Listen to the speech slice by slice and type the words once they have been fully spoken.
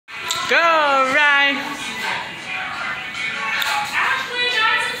Go, Ryan.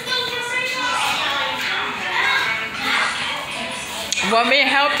 Want me to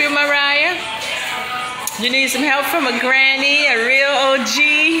help you, Mariah? You need some help from a granny, a real OG?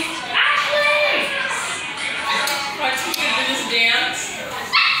 Want to do this dance?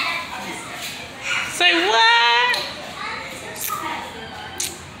 Say what?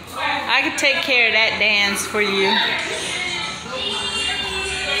 I can take care of that dance for you.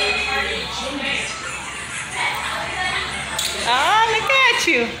 Oh, look at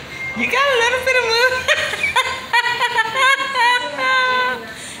you. You got a little bit of move.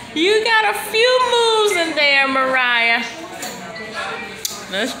 You got a few moves in there, Mariah.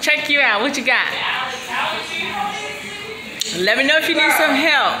 Let's check you out. What you got? Let me know if you need some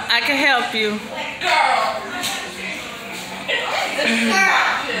help. I can help you.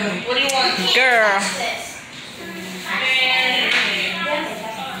 What do you want? Girl.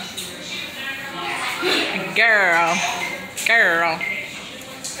 Girl. Girl.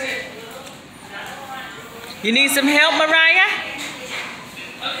 You need some help, Mariah?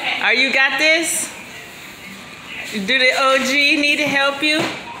 Are you got this? Do the OG need to help you?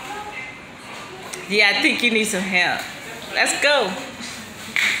 Yeah, I think you need some help. Let's go.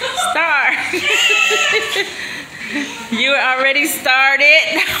 Start. You already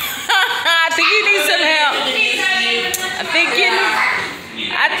started. I think you need some help.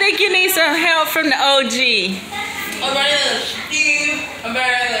 I think you need some help from the OG. I'm better than Steve. I'm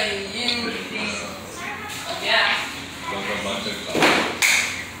better than you, Steve. Yeah.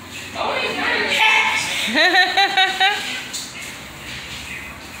 Oh, he's nice.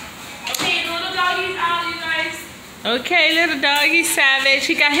 Okay, the little doggy's out, you guys. Okay, little doggy savage.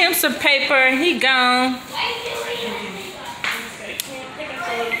 He got him some paper and he gone.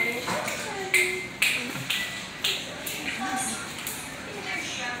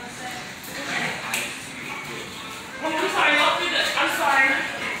 I'm sorry, I'll do this. I'm sorry.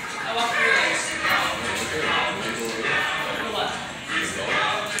 I'll walk through this.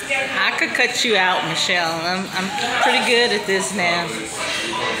 I could cut you out, Michelle. I'm pretty good at this now.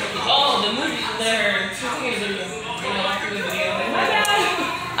 Oh, the movie,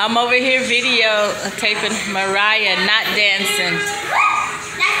 I'm over here video taping Mariah not dancing.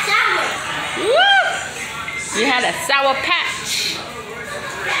 That's sour. Woo! You had a sour patch.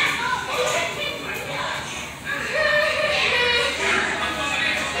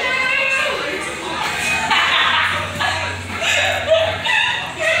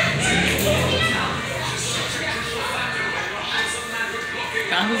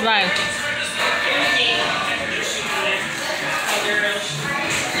 Who's like?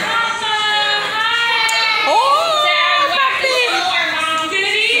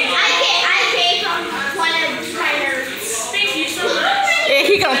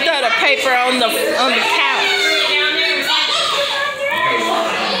 He gonna throw the paper on the couch.